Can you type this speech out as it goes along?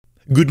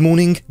Good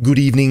morning, good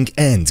evening,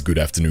 and good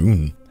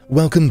afternoon.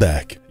 Welcome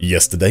back.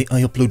 Yesterday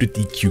I uploaded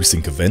the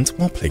Q-Sync event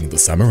while playing the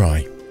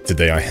Samurai.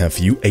 Today I have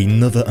for you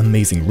another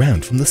amazing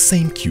round from the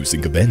same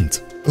Q-Sync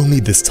event. Only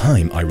this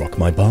time I rock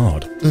my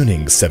Bard,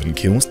 earning 7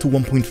 kills to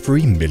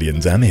 1.3 million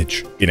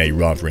damage, in a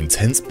rather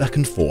intense back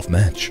and forth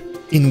match,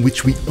 in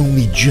which we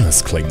only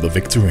just claimed the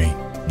victory.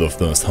 The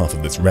first half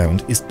of this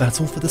round is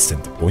battle for the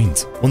center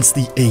point. Once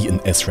the A and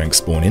S rank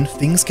spawn in,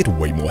 things get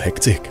way more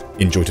hectic.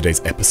 Enjoy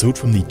today's episode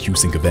from the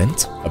Q-Sync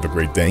event, have a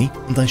great day,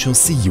 and I shall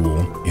see you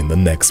all in the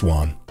next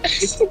one.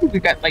 We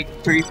got like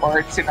 3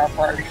 bards in our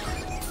party.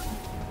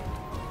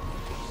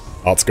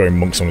 Art's going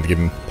monk, so I'm going to give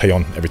him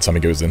Payon every time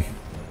he goes in.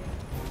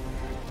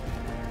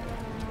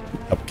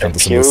 Help counter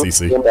some of the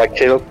CC. I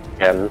kill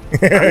him.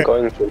 I'm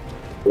going to.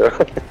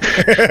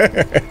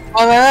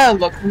 Oh yeah,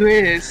 look who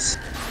is.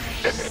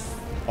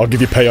 I'll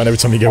give you Payon every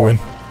time you go in.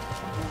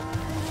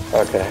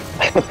 Okay.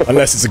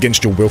 Unless it's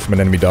against your will from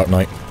an enemy Dark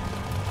Knight.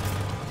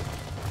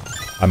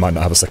 I might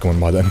not have a second one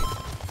by then.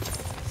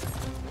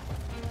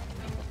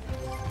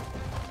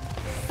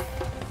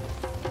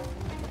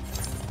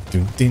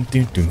 Doom, doom,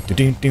 doom, doom,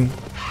 doom, doom.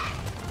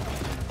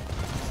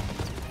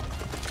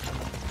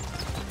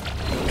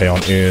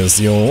 Payon is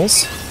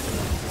yours.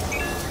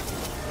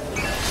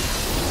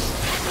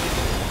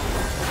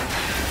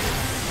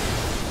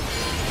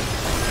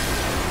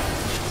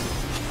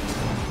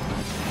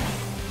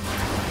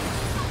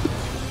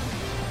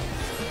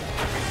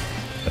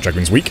 That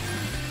Dragon's weak.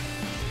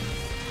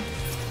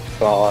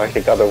 Oh, he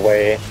got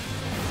away.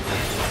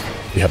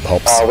 We have the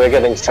hops. Oh, we're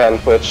getting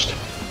sandwiched,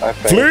 I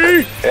think.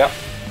 Flee! Yeah.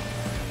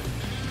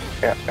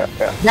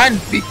 Yeah. Run!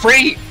 Be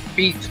free!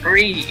 Be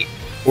free!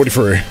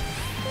 43.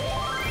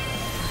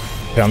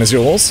 Payon is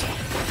yours.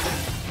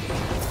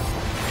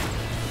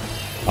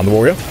 I'm the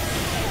warrior.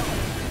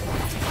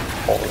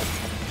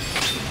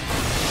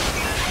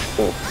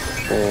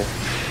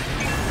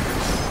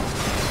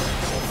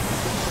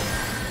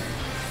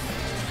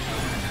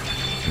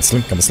 And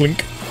slink, I'm a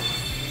slink.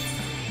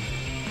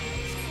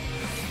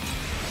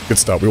 Good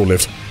start, we all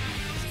lived.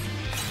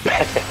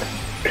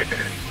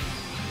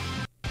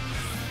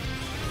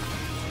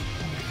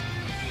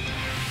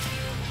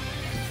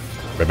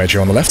 Red Mage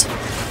here on the left.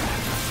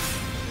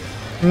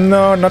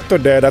 No, not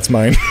today, that's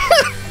mine.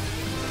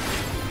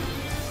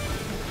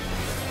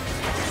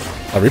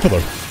 A Reaper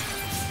though.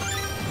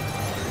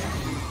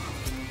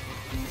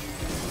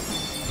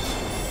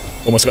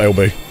 Almost got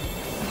LB.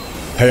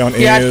 Payon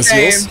is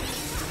yours.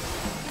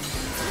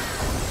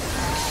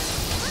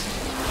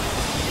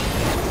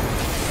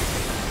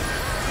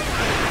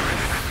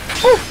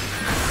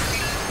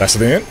 That's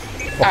the end.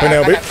 Pop in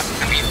LB.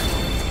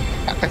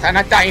 I'm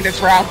not dying this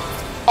round.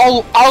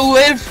 I'll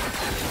live!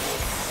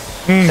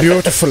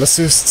 Beautiful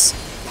assists.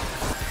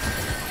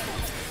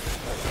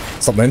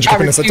 Stop the engine I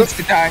in the center. refuse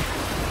to die.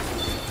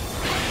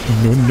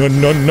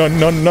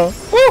 No.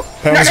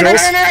 Payon's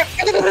yours.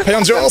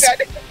 Payon's yours.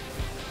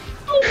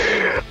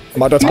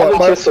 My dad's How did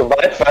bite. you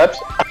survive that?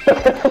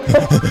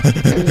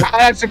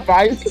 I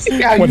survived.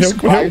 Yeah, you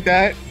survived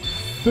that.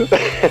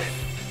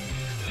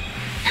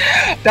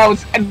 That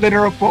was a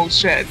literal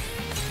bullshit.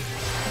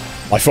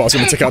 I thought I was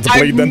going to take out the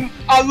blade then.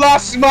 I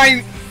lost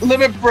my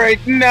limit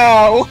break.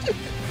 No.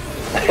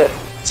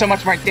 So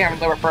much my damn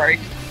limit break.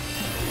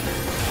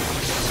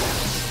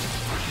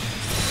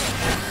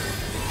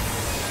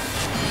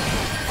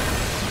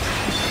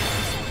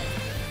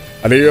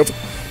 I live.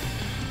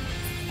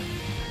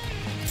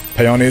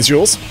 Payon is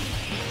yours.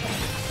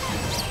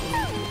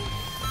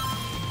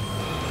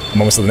 I'm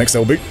almost to the next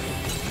LB.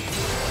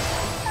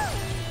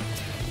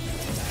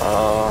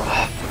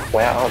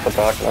 Where are the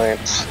Dark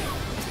Knights?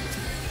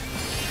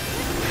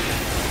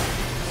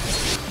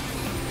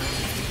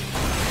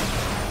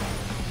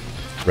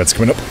 Red's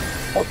coming up.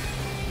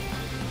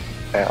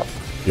 Yeah.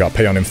 You got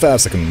Payon in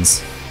 5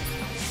 seconds.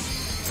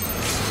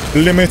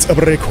 Limit a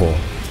breako.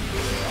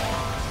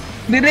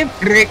 Limit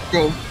break.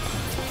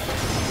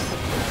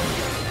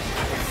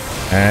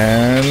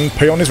 And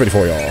Payon is ready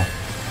for you.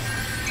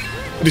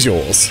 It is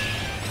yours.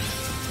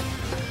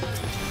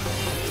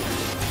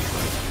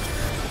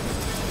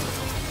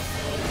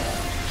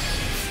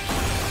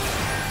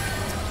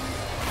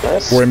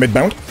 Nice. We're in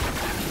mid-bound.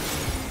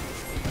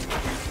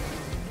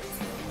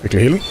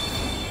 Quickly healing.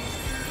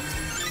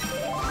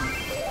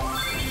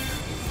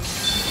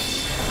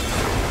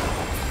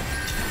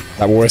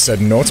 That warrior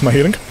said no to my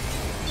healing.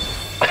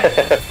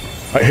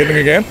 Right, healing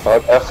again. Oh,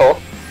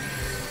 careful.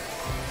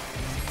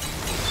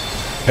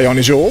 Payon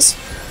is yours.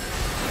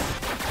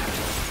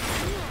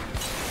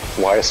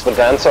 Why is the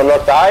dancer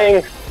not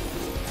dying?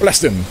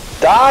 Blessed him.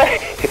 Die!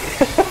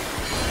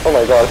 Oh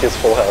my god, he's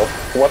full health.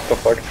 What the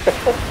fuck?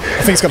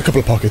 I think he's got a couple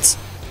of pockets.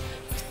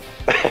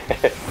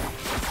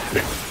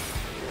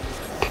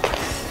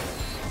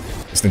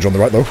 This ninja on the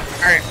right though.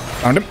 Alright.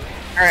 Found him.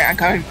 Alright, I'm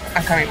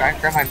coming back.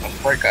 Grab my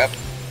break up.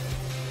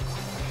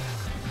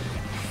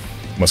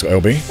 Almost got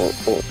LB.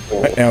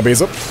 Right, LB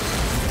is up.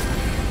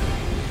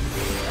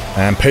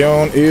 And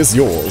Payon is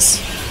yours.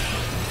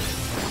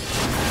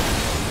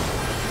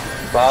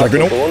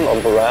 Dragon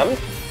on the ram.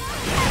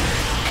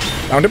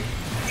 Found him.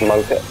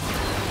 Monk.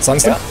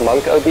 Silenced him. Yeah,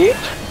 Monk LB.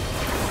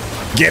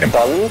 Get him.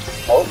 Done.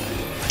 Oh.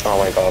 Oh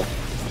my god.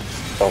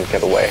 Don't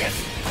get away.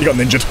 You got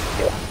ninja'd.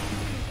 Yeah.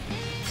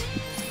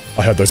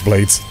 I heard those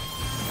blades.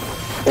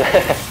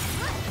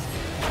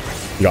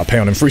 You gotta pay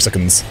on in 3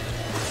 seconds.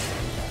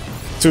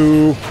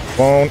 2,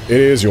 1, it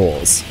is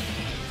yours.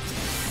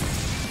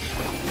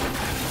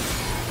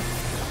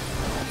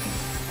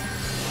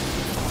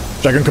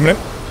 Dragon coming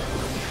in.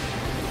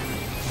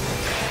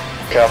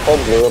 Careful,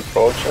 blue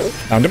approaching.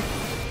 Found him.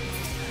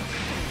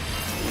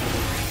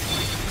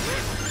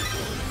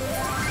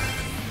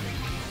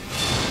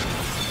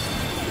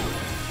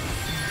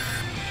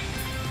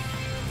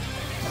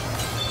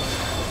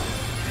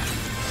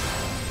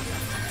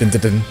 Din din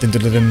din din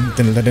din din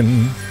din din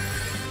din.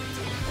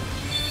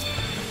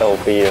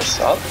 LB is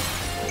up.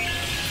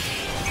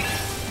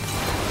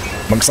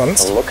 Monk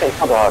silence. I'm looking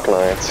for Dark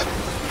Knight.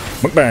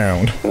 Monk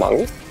bound.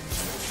 Monk.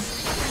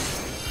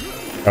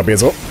 LB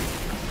as well.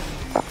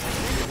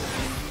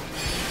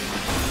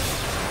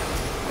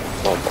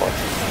 Oh boy.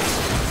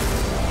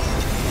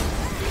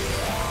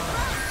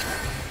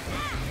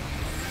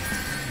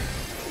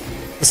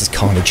 This is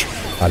carnage.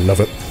 I love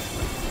it.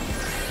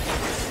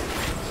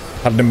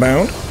 Had him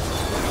bound.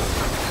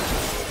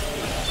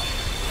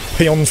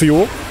 Peon for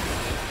you.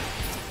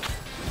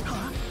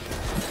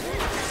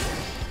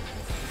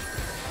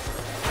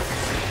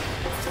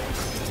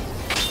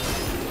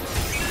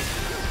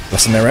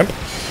 Lesson there, Imp.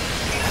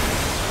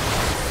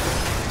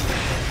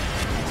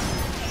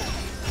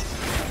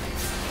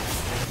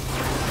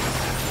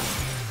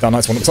 Down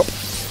Knight's one up top.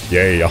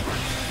 Yeah.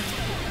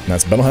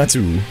 That's Battle High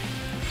 2.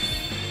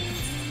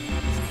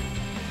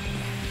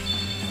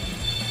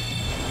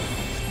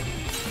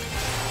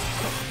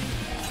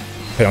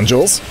 Pay on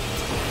Jules.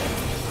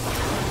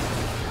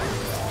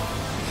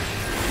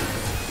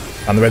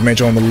 And the red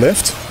major on the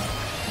left.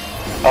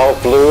 Oh,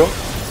 blue.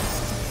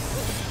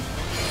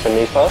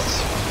 Beneath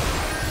us.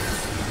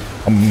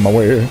 On my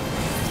way.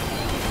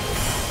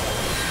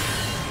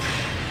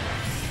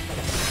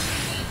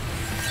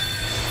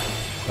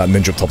 That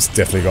ninja up top's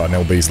definitely got an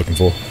LB he's looking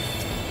for.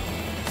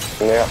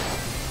 Yeah.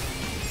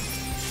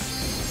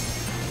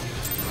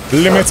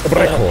 Limit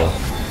breako.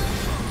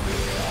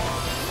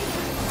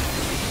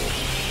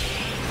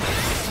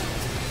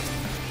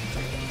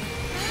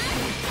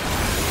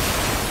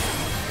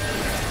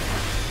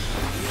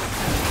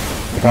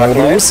 Dark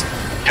Knight. Lose.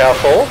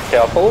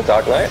 Careful,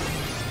 Dark Knight.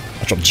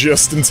 I dropped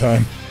just in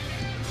time.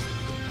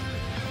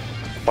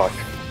 Fuck.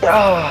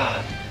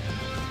 Ah.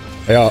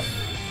 Yeah,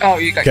 Oh,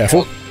 you got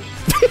careful. killed.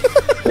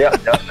 Yeah.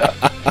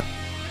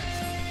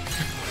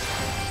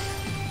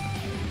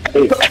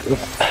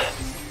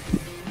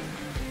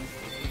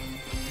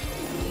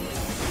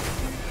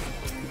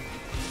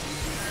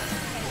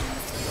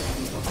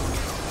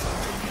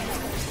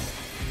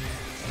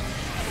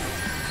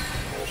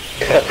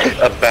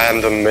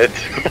 Abandon mid.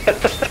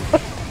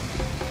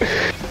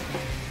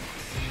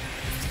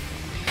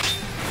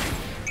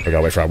 I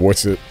gotta wait for our war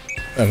to...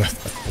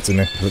 What's in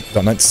there?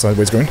 That Knight's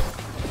sideways going.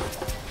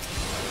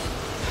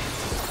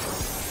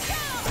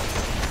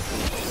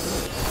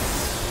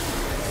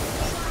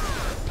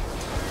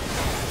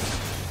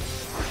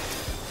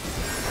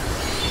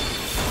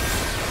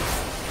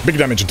 Big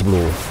damage into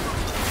blue.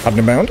 Had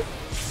him bound.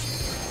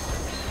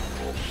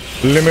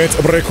 Limit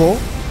breako.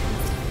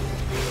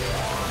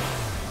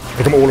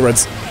 Pick them all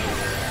reds.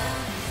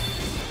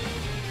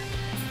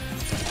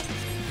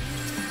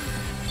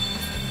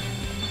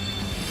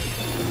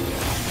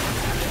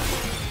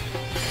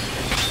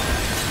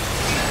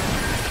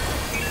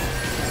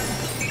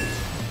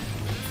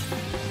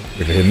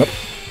 Quickly hit him up.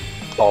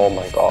 Oh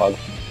my god.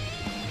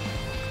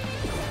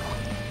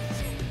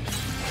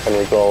 Can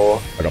we go?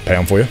 I got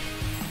Pam for you.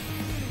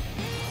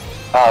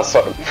 Ah,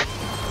 sorry.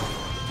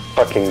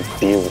 Fucking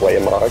D-way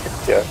mark.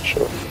 Yeah,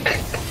 sure.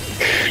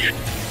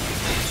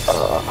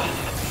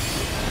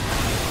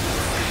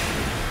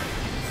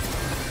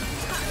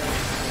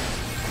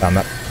 Down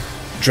that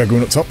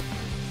Dragoon up top.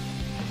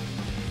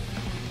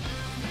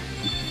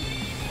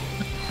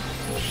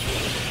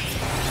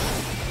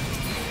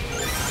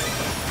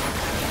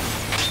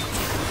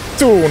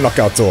 Two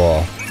knockout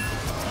door.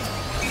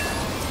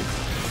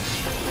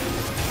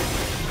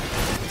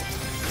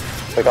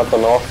 I got the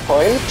north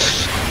point.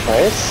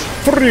 Nice.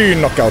 3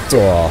 knockout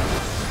door.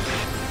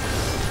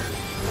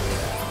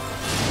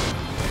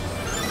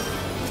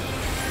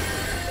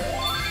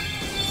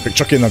 Big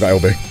Chucky and I got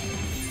LB.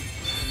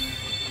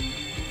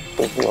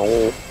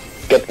 No.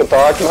 Get the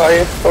Dark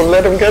Knight. Don't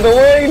let him get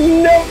away.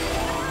 No.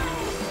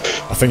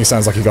 I think it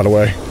sounds like he got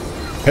away.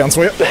 Hey, on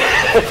Sawyer.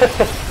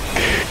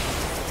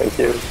 Thank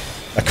you.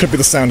 That could be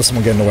the sound of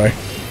someone getting away.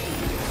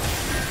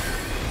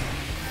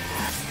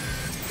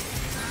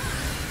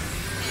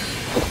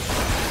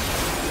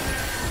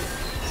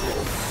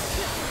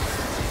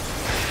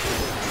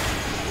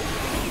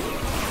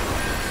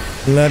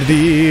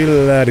 La-di-dee,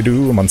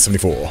 la-di-doo, I'm on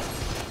 74.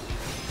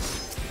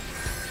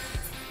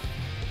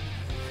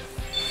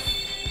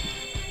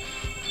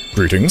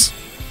 Greetings.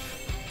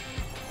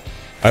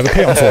 I have a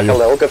payout for you.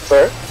 Hello, good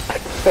sir.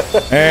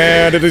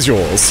 And it is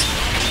yours.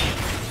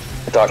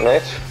 Dark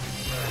Knight.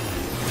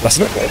 That's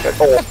it.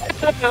 Oh,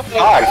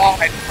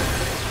 God.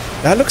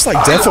 That looks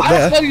like death up I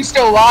there. know you're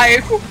still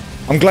alive.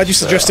 I'm glad you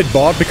suggested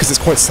Bard because it's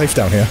quite safe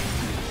down here.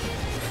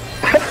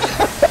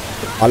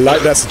 I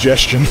like that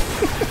suggestion.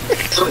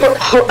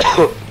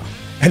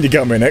 And you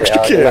got me an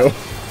extra kill.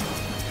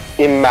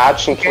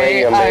 Imagine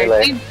playing a melee.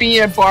 I think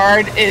being a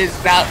bard is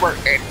not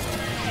worth it.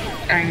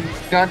 I'm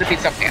going to be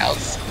something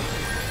else.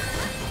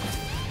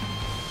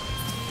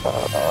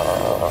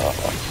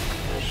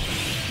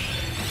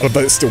 I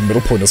bet it's still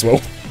middle point as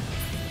well.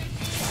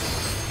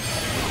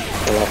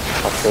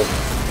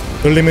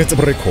 The limit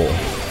break call.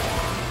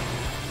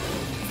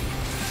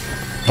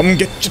 Come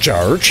get your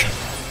charge.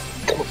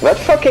 That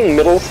fucking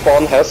middle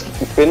spawn has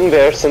been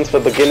there since the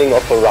beginning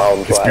of the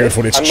round, It's right?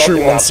 beautiful, it's true,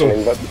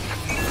 Onsal. But...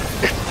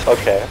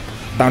 okay.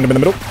 Bound him in the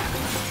middle.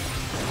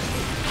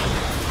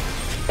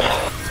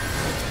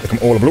 Look, I'm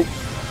all blue.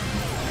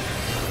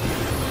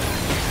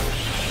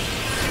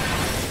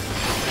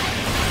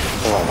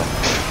 Oh,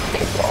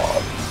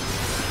 God.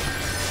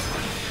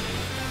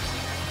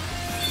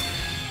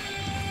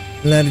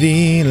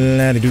 La-dee,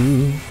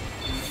 la-dee-doo.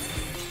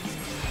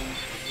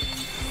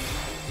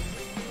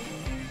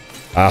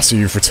 Ah, so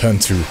you've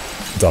returned to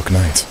Dark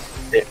Knight.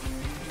 Yeah.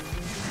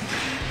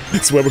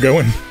 That's where we're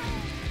going.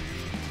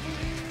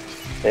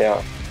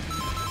 Yeah.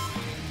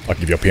 I'll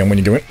give you a PM when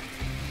you go in.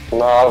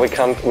 No, we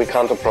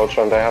can't approach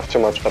them. They have too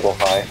much battle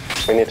high.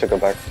 We need to go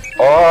back.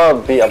 Or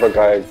the other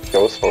guy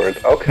goes for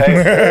it.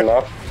 Okay, fair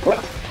enough.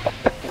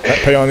 That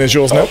Payon is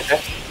yours now.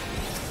 Okay.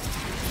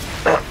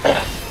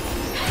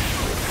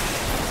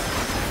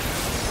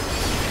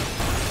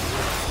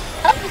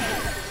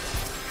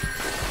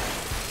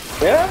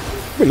 Yeah,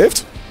 We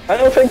lived. I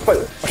don't think.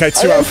 But Okay,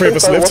 2 out of 3 of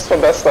us lived. What's the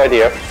best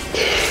idea?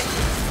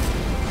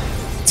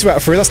 2 out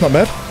of 3, that's not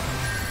bad.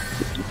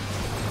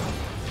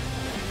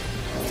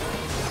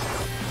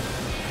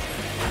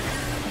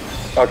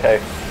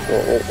 Okay,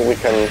 we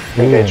can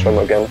engage them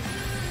again.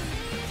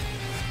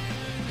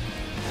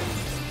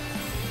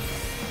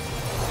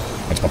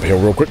 Head up a hill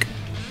real quick.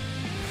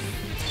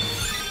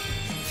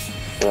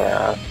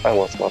 Yeah, I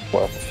was not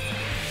well.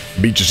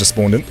 Beach has just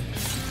spawned in.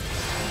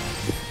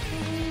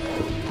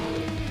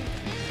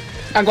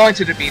 I'm going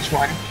to the beach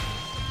one.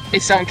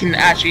 If someone can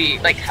actually,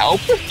 like, help,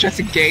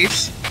 just in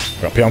case.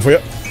 Got Payon for you.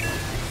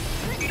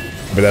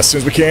 But as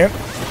soon as we can.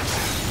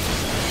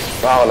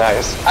 Oh,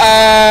 nice.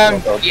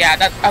 Yeah,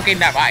 that, okay,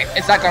 never mind.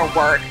 It's not gonna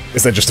work.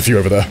 Is there just a few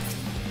over there?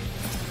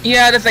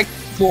 Yeah, there's like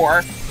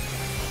 4.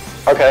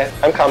 Okay,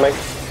 I'm coming.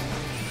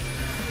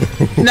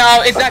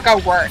 No, it's not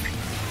gonna work.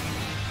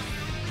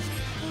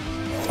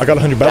 I got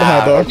 100 battle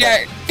hard though.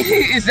 Yeah,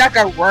 it's not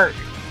gonna work.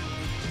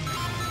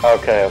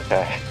 Okay,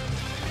 okay.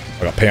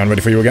 I got Payon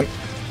ready for you again.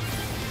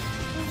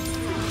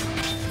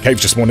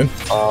 Cave's just spawned in.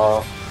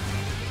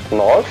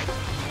 North?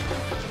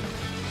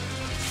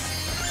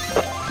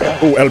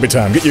 Oh, LB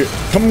time. Get you.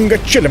 Come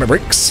get your limit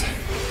breaks.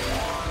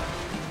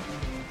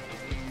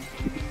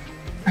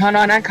 Hold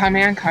on, I'm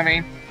coming, I'm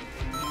coming.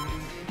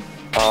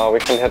 We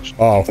can hit.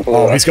 Oh,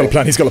 he's got a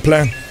plan. He's got a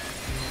plan.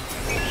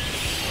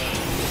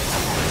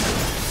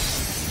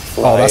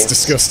 Oh, that's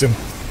disgusting.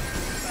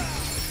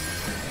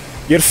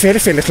 You're a fairy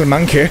little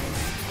monkey.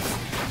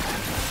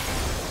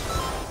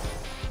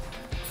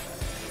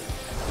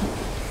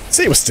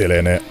 See, we're still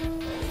in it.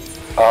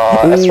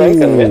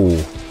 S-rank and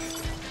mid.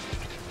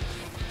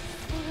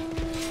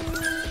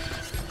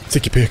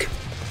 Take your pick.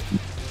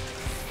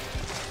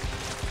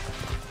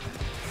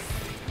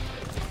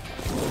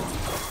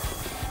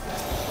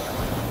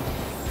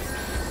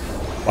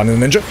 One in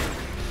the ninja.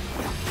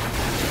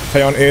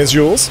 Payon is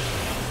yours.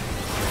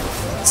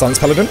 Sun's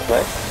Paladin.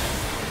 Nice.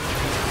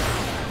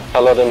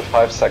 Paladin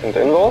 5-second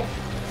invul.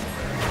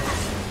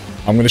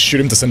 I'm gonna shoot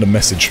him to send a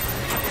message.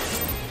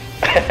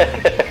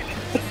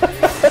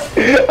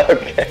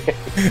 Okay.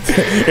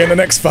 In the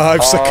next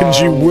 5 seconds,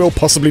 you will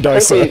possibly die,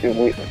 sir.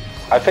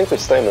 I think we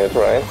stay mid,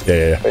 right?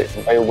 Yeah.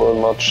 I will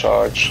not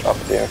charge up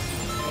here.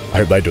 I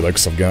hope they do though,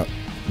 because I've got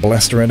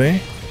Blast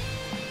ready.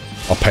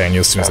 I'll pay on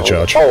you as soon as I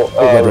charge.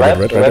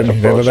 Red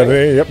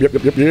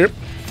approaching. Yep.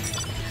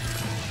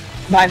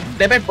 My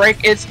limit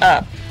break is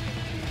up.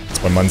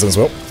 That's when mine's in as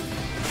well.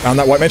 And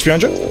that white mage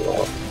behind you.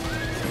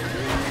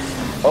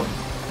 Oh.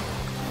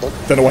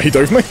 Don't know why he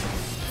dove me.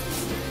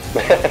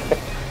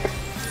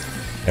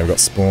 Yeah, we've got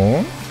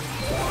spawn.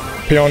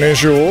 Payon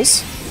is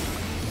yours.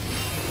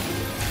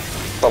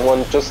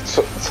 Someone just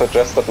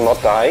suggested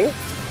not dying.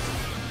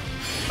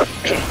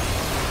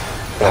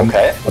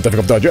 Okay. I don't think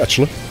I've died yet,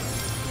 actually.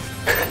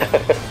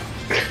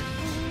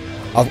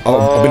 I've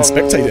been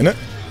spectating it.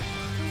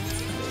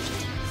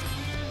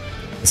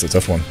 It's a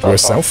tough one. Go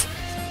south.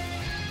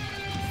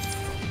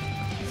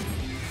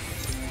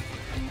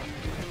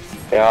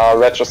 Yeah,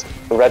 red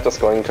is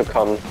going to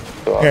come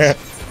to us. Yeah.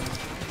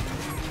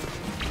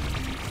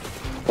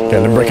 Okay,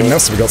 limb breaking now,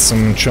 so we got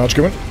some charge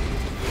going.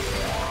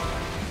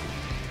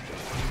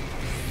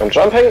 I'm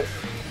jumping.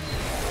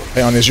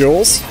 Payon is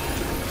yours.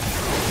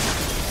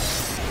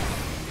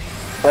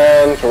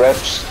 And red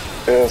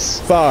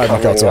is 5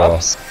 coming knockouts up.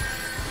 are.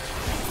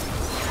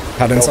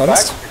 Paladin Go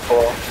silenced. back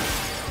before-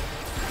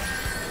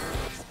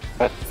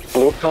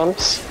 Blue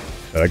comes.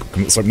 There I go,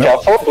 come slope now.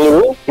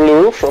 Careful,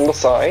 blue from the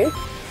side.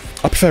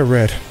 I prefer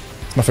red.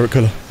 It's my favourite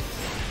colour.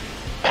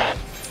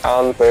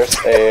 And there's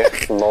a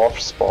north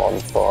spawn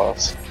for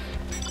us.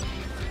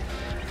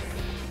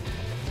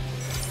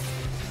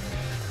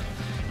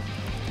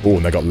 Oh,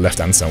 and they got left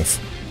and south.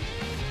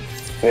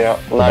 Yeah,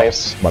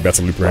 nice. Might be able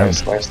to loop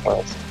around. Nice.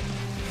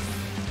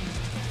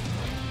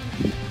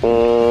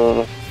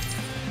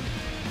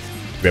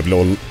 We have a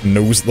little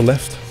nose at the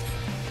left.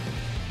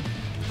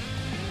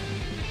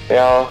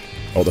 Yeah.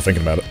 Oh, they're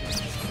thinking about it.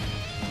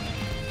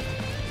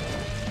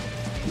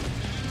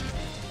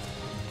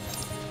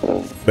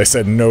 They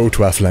said no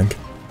to our flank.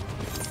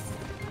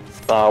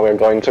 Ah, we're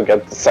going to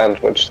get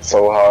sandwiched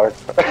so hard.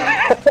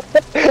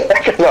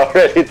 I can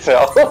already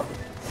tell.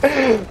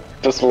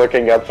 Just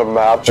looking at the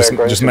map.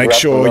 Just make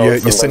sure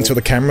you center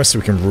the camera so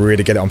we can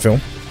really get it on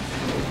film.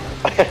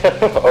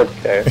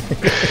 Okay.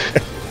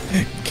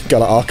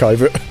 Gotta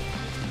archive it.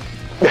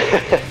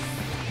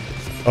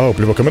 Oh,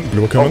 blue are coming,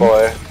 blue are coming. Oh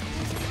boy.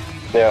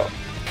 Yeah.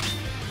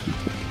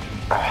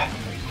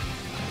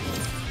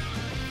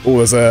 Oh,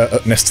 there's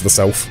a nest to the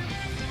south.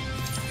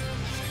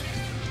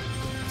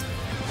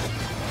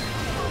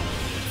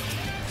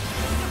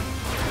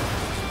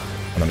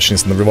 And I'm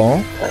shooting in the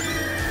river.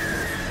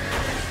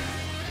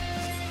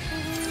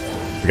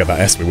 We get that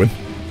S, we win.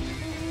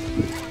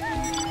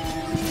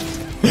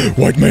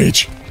 White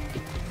mage!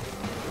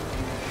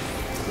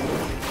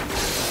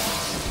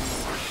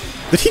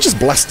 Did he just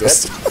blast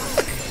us?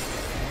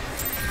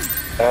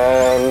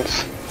 And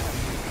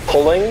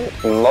pulling,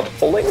 not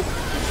pulling.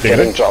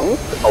 Getting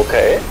jumped,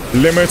 okay.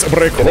 Limit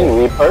break. Getting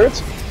reapered.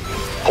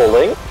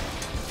 Pulling.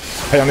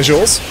 Hey, on is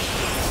yours.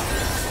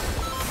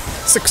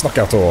 6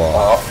 knockout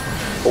or.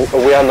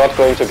 We are not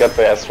going to get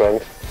the S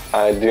rank.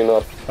 I do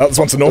not. Oh, this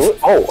one's enough.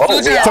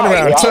 Turn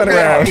around, turn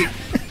around.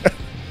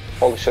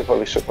 Holy shit,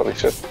 holy shit, holy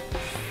shit.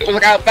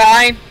 Look out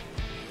behind.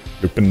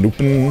 Loopin',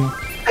 loopin'.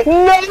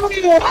 No!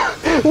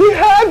 We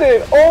had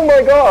it! Oh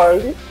my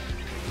god!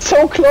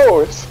 So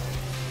close!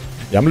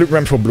 Yeah, I'm looping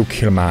around for blue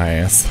kill my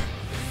ass.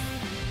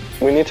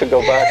 We need to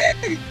go back.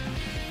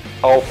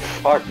 Oh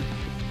fuck.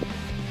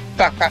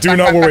 Do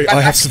not worry,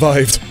 I have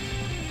survived.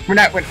 We're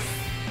not winning.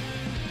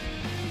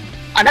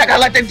 I'm not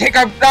gonna let them take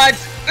our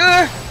nuts!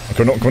 I'm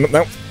coming up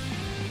now.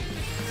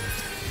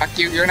 Fuck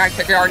you, you're not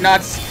taking our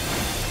nuts.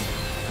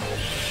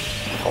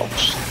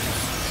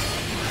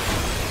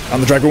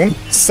 And the Dragoon,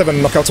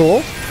 7 knockout to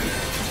all.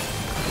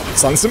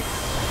 Silence him.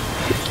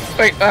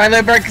 Wait,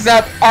 the break is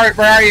up. Alright,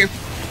 where are you?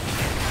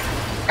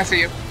 I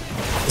see you.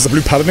 There's a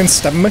blue paladin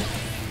stabbing me.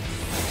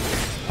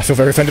 I feel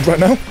very offended right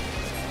now.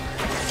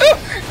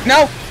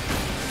 No!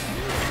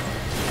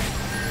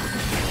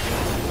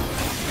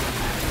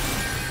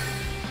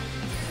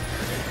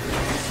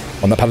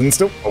 On that paladin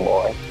still. Oh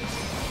boy.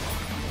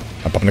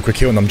 I'm popping a quick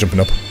heal and I'm jumping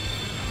up.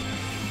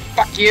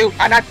 Fuck you,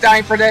 I'm not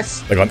dying for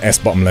this. They got an S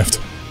bottom left.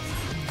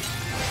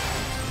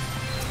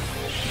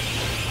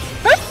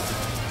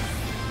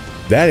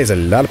 That is a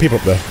lot of people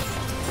up there.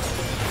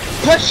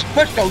 Push,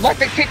 don't let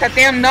them take that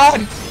damn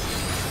nod.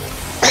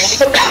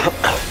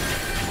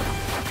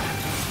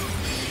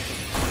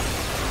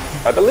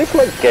 I believe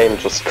my game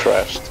just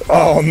crashed.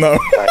 Oh no.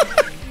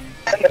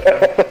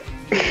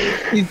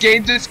 Your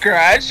game just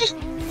crashed?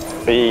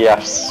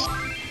 Yes.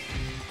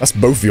 That's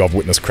both of you I've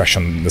witnessed crash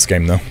on this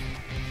game though.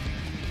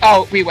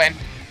 Oh, we win.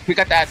 We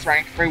got that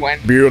rank. We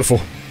win. Beautiful.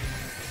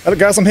 Hello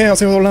guys, I'm here. I'll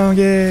see you all along.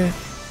 Yeah.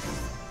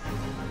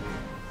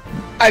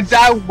 I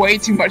died way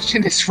too much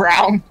in this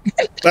round.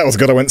 That was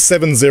good. I went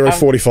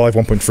 7-0-45,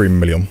 1.3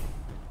 million.